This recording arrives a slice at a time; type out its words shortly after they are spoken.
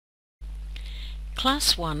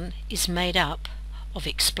Class 1 is made up of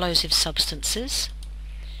explosive substances,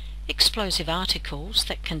 explosive articles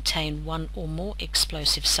that contain one or more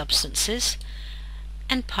explosive substances,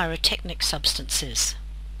 and pyrotechnic substances.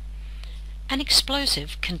 An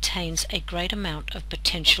explosive contains a great amount of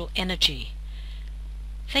potential energy.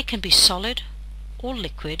 They can be solid or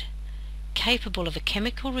liquid, capable of a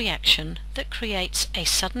chemical reaction that creates a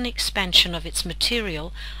sudden expansion of its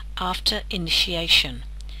material after initiation.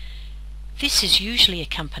 This is usually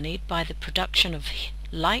accompanied by the production of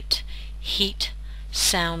light, heat,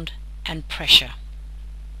 sound, and pressure.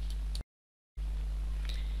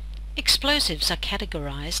 Explosives are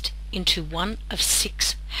categorized into one of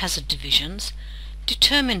 6 hazard divisions,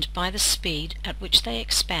 determined by the speed at which they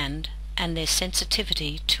expand and their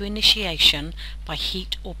sensitivity to initiation by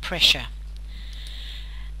heat or pressure.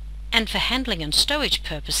 And for handling and stowage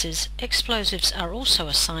purposes, explosives are also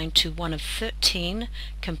assigned to one of 13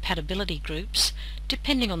 compatibility groups,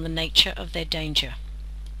 depending on the nature of their danger.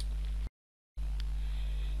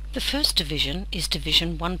 The first division is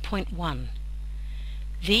Division 1.1.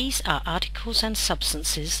 These are articles and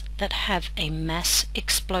substances that have a mass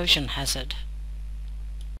explosion hazard.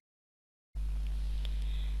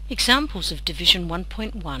 Examples of Division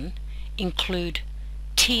 1.1 include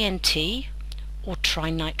TNT or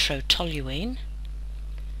trinitrotoluene,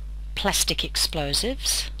 plastic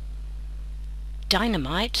explosives,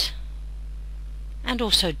 dynamite, and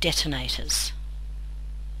also detonators.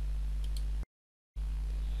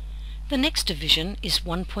 The next division is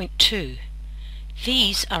 1.2.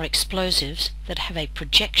 These are explosives that have a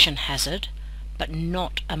projection hazard but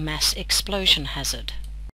not a mass explosion hazard.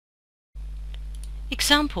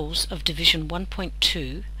 Examples of Division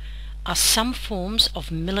 1.2 are some forms of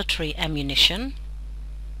military ammunition,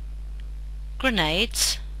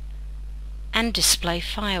 grenades, and display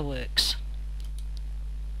fireworks.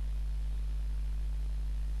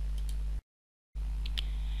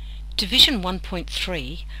 Division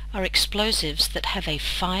 1.3 are explosives that have a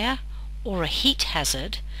fire or a heat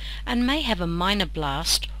hazard and may have a minor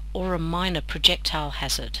blast or a minor projectile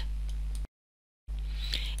hazard.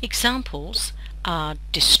 Examples are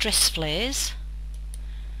distress flares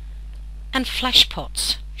and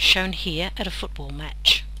flashpots, shown here at a football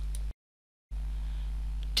match.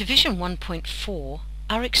 Division 1.4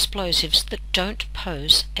 are explosives that don't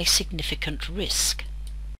pose a significant risk.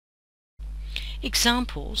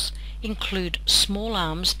 Examples include small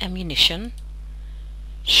arms ammunition,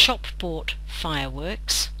 shop-bought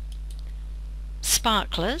fireworks,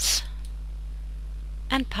 sparklers,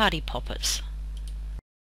 and party poppers.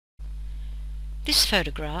 This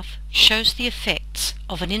photograph shows the effects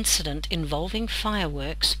of an incident involving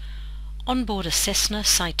fireworks on board a Cessna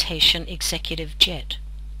Citation executive jet.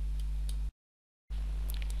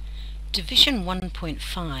 Division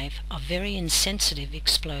 1.5 are very insensitive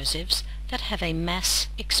explosives that have a mass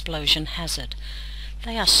explosion hazard.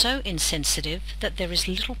 They are so insensitive that there is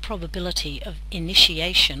little probability of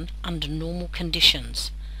initiation under normal conditions.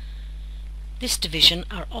 This division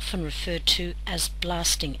are often referred to as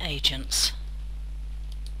blasting agents.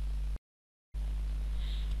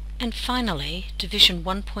 And finally, Division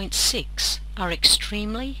 1.6 are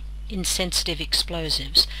extremely insensitive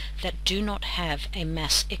explosives that do not have a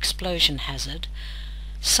mass explosion hazard,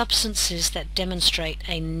 substances that demonstrate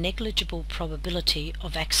a negligible probability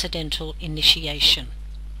of accidental initiation.